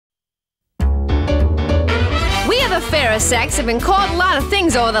the fairer sex have been called a lot of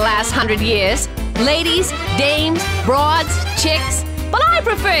things over the last 100 years. Ladies, dames, broads, chicks, but I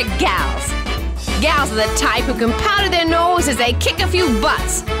prefer gals. Gals are the type who can powder their nose as they kick a few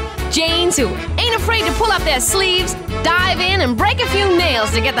butts. Janes who ain't afraid to pull up their sleeves, dive in and break a few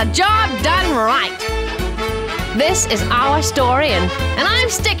nails to get the job done right. This is our story and I'm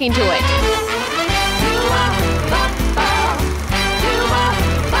sticking to it.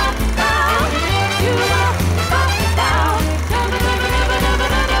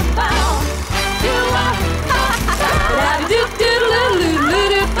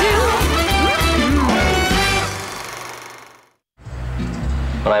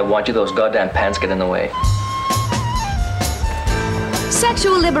 When I want you, those goddamn pants get in the way.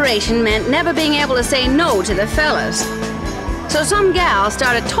 Sexual liberation meant never being able to say no to the fellas. So some gals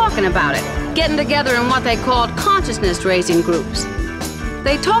started talking about it, getting together in what they called consciousness-raising groups.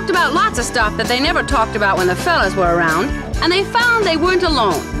 They talked about lots of stuff that they never talked about when the fellas were around, and they found they weren't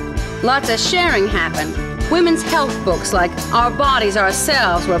alone. Lots of sharing happened. Women's health books like Our Bodies,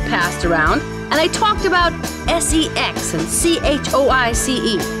 Ourselves were passed around, and they talked about sex and choice.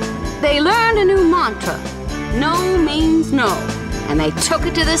 They learned a new mantra, no means no, and they took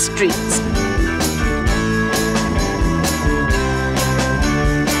it to the streets.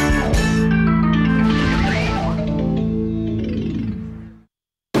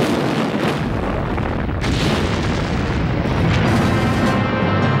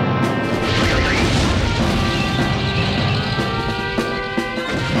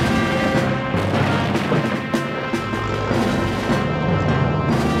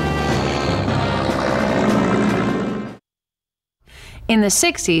 In the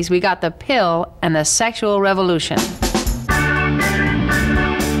 60s, we got the pill and the sexual revolution.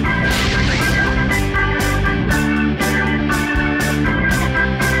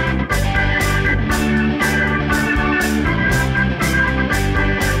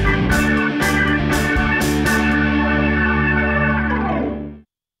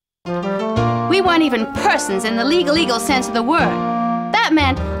 We weren't even persons in the legal sense of the word. That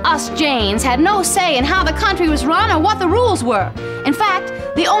meant us Janes had no say in how the country was run or what the rules were. In fact,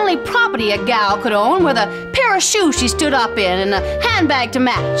 the only property a gal could own were the pair of shoes she stood up in and a handbag to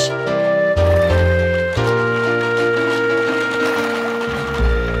match.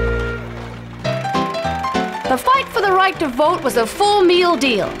 The fight for the right to vote was a full meal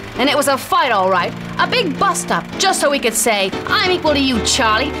deal, and it was a fight, all right. A big bust-up, just so we could say, I'm equal to you,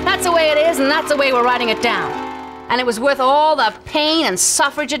 Charlie. That's the way it is, and that's the way we're writing it down. And it was worth all the pain and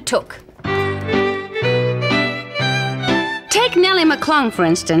suffrage it took. Take Nellie McClung, for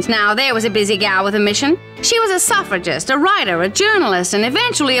instance. Now, there was a busy gal with a mission. She was a suffragist, a writer, a journalist, and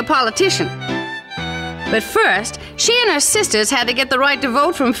eventually a politician. But first, she and her sisters had to get the right to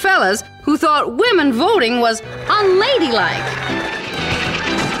vote from fellas who thought women voting was unladylike.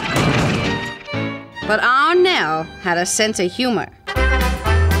 But our Nell had a sense of humor.